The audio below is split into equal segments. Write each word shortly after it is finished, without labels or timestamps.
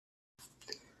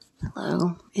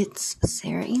Hello, it's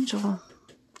Sarah Angel,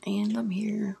 and I'm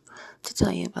here to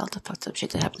tell you about the fucked up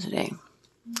shit that happened today.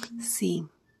 See,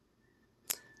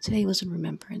 today was a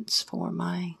remembrance for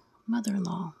my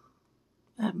mother-in-law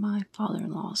at my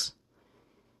father-in-law's,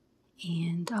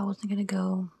 and I wasn't gonna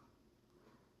go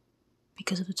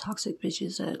because of the toxic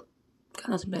bitches that got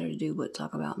nothing better to do but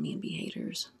talk about me and be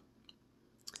haters.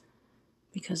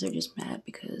 Because they're just mad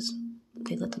because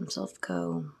they let themselves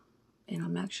go, and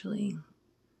I'm actually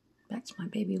back to my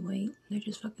baby weight. They're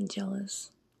just fucking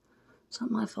jealous. It's not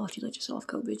my fault you let yourself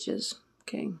go, bitches.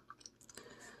 Okay.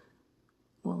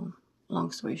 Well,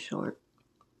 long story short,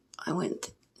 I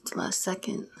went the last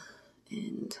second,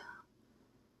 and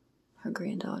her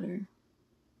granddaughter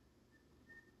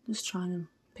was trying to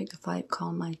pick a fight,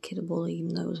 calling my kid a bully,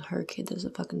 even though it was her kid that was a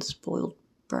fucking spoiled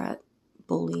brat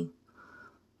bully.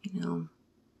 You know,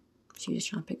 she was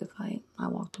trying to pick a fight. I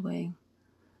walked away.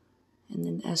 And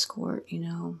then the escort,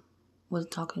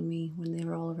 wasn't talking to me when they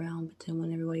were all around, but then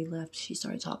when everybody left, she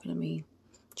started talking to me,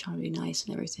 trying to be nice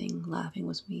and everything, laughing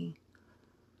with me.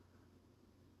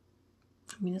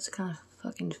 I mean, that's the kind of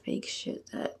fucking fake shit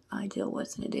that I deal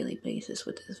with on a daily basis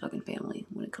with this fucking family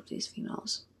when it comes to these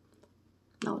females.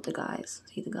 Not with the guys.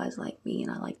 See, the guys like me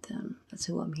and I like them. That's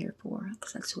who I'm here for,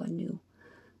 because that's who I knew.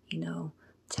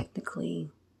 Technically,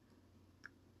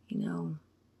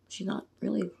 she's not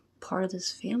really part of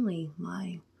this family,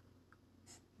 my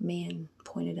man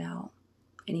pointed out,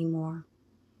 anymore.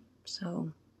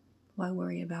 So, why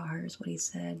worry about her is what he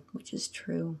said, which is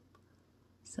true.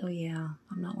 So yeah,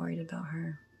 I'm not worried about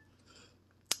her.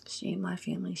 She ain't my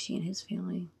family, she ain't his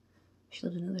family. She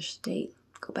lives in another state.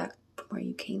 Go back where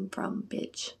you came from,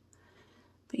 bitch.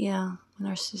 But yeah,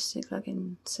 my narcissistic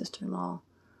fucking sister-in-law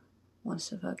wants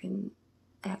to fucking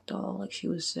act all like she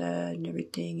was sad and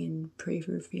everything and pray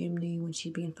for her family when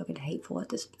she's being fucking hateful at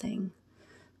this thing.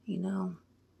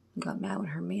 Got mad when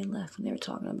her man left when they were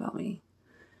talking about me.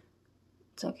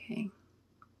 It's okay.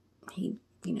 He,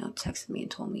 texted me and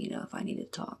told me, if I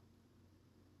needed to talk.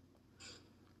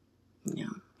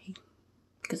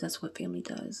 Because that's what family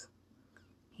does.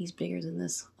 He's bigger than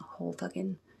this whole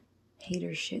fucking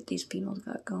hater shit these females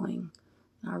got going.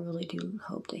 And I really do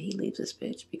hope that he leaves this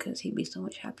bitch because he'd be so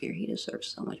much happier. He deserves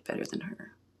so much better than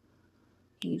her.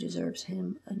 He deserves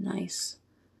him a nice,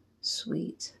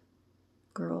 sweet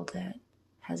girl that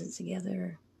has it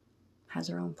together, has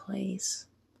her own place,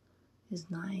 is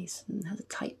nice, and has a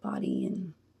tight body,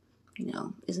 and,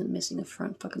 isn't missing a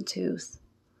front fucking tooth.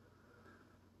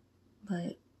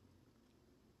 But,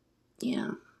 yeah,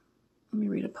 let me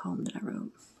read a poem that I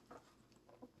wrote.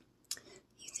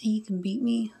 You think you can beat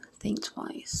me? Think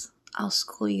twice. I'll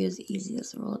school you as easy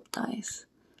as a roll of dice.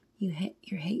 Your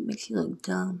hate makes you look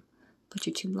dumb, but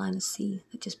you're too blind to see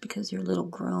that just because you're a little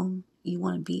grown, you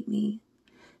want to beat me.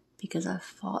 Because I've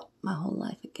fought my whole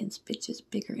life against bitches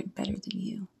bigger and better than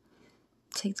you.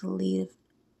 Take the lead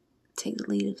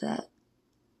of that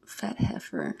fat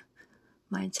heifer.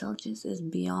 My intelligence is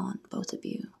beyond both of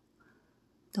you.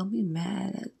 Don't be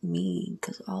mad at me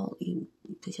because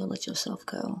you'll let yourself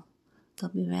go.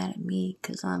 Don't be mad at me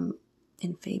because I'm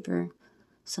in favor,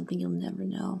 something you'll never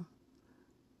know.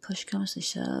 Push comes to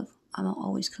shove, I'll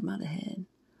always come out ahead.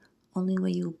 Only way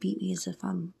you'll beat me is if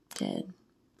I'm dead.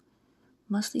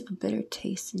 Must leave a bitter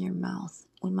taste in your mouth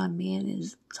when my man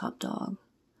is top dog.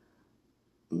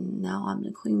 Now I'm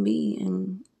the queen bee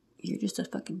and you're just a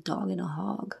fucking dog and a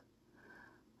hog.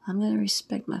 I'm gonna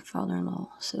respect my father-in-law,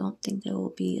 so don't think there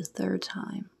will be a third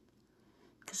time.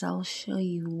 Because I will show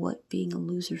you what being a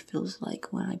loser feels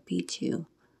like when I beat you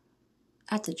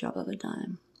at the drop of a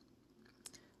dime.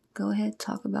 Go ahead,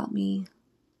 talk about me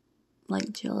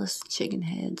like jealous chicken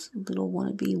heads, little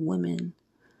wannabe women.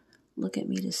 Look at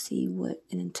me to see what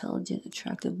an intelligent,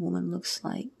 attractive woman looks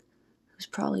like, who's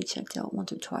probably checked out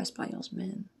once or twice by y'all's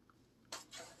men.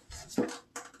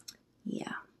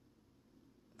 Yeah.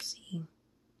 See,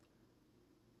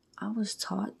 I was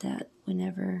taught that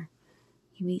whenever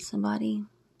you meet somebody,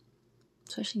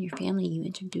 especially in your family, you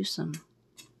introduce them.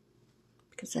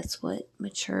 Because that's what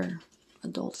mature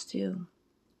adults do.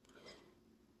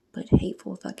 But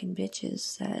hateful fucking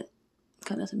bitches that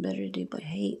got nothing better to do but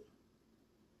hate,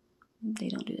 they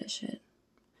don't do that shit.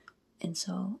 And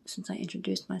so, since I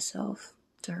introduced myself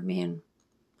to her man,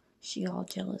 she all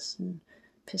jealous and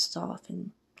pissed off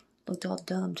and looked all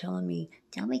dumb, telling me,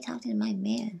 "Don't be talking to my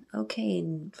man." Okay,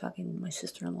 and fucking my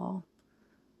sister-in-law.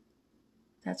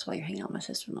 That's why you're hanging out with my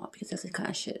sister-in-law, because that's the kind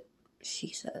of shit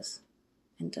she says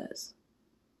and does.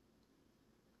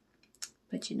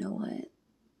 But you know what?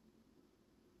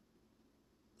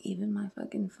 Even my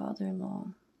fucking father-in-law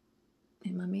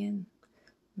and my man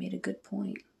made a good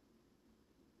point.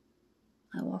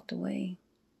 I walked away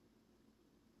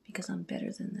because I'm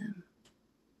better than them.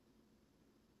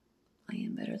 I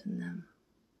am better than them.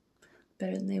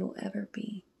 Better than they will ever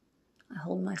be. I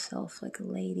hold myself like a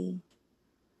lady.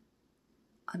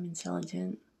 I'm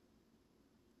intelligent.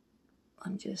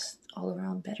 I'm just all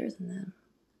around better than them.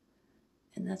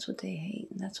 And that's what they hate.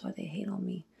 And that's why they hate on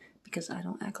me. Because I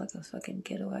don't act like a fucking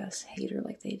ghetto ass hater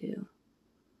like they do.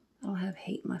 I don't have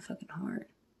hate in my fucking heart.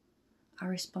 I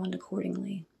respond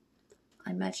accordingly.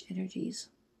 I match energies.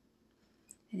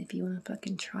 And if you want to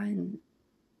fucking try and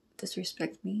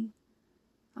disrespect me,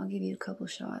 I'll give you a couple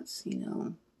shots,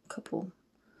 a couple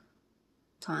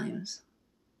times.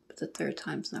 But the third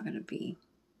time's not going to be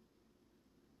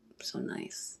so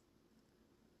nice.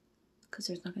 Because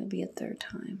there's not going to be a third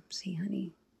time. See,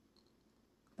 honey,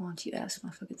 why don't you ask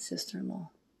my fucking sister-in-law?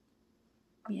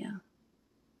 Yeah.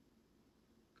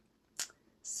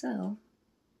 So,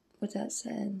 with that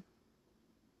said,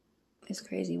 it's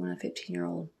crazy when a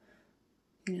 15-year-old,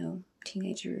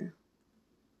 teenager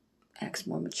acts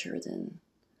more mature than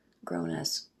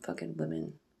grown-ass fucking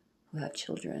women who have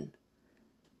children.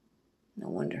 No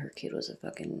wonder her kid was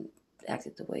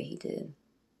acted the way he did.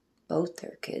 Both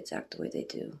their kids act the way they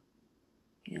do.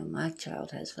 My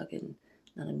child has fucking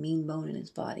not a mean bone in his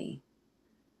body.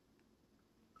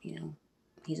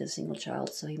 He's a single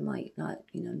child, so he might not,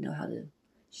 know how to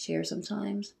share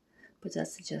sometimes. But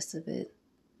that's the gist of it.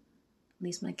 At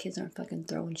least my kids aren't fucking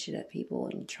throwing shit at people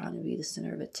and trying to be the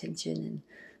center of attention and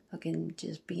fucking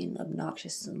just being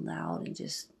obnoxious and loud and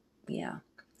just, yeah.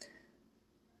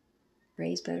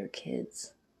 Raise better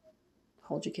kids.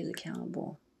 Hold your kids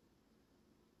accountable.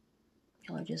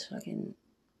 Y'all are just fucking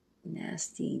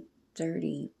nasty,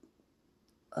 dirty,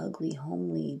 ugly,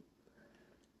 homely,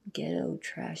 ghetto,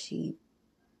 trashy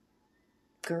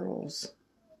girls.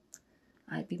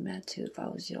 I'd be mad too if I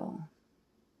was y'all.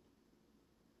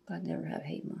 But I never have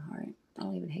hate in my heart. I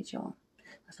don't even hate y'all.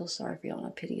 I feel sorry for y'all and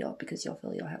I pity y'all because y'all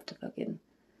feel y'all have to fucking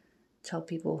tell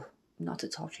people not to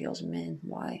talk to y'all's men.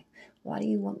 Why? Why do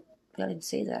you want y'all to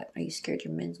say that? Are you scared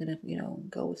your men's gonna,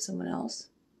 go with someone else?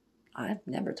 I've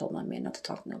never told my man not to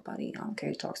talk to nobody. I don't care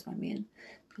who talks to my man.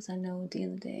 Because I know at the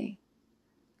end of the day,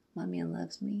 my man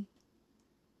loves me.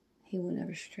 He will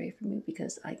never stray from me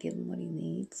because I give him what he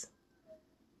needs.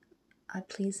 I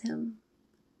please him.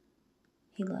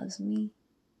 He loves me.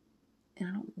 And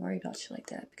I don't worry about shit like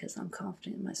that because I'm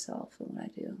confident in myself and what I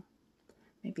do.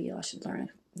 Maybe y'all should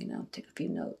learn, take a few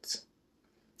notes.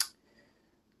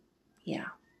 Yeah.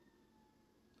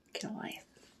 Get a life.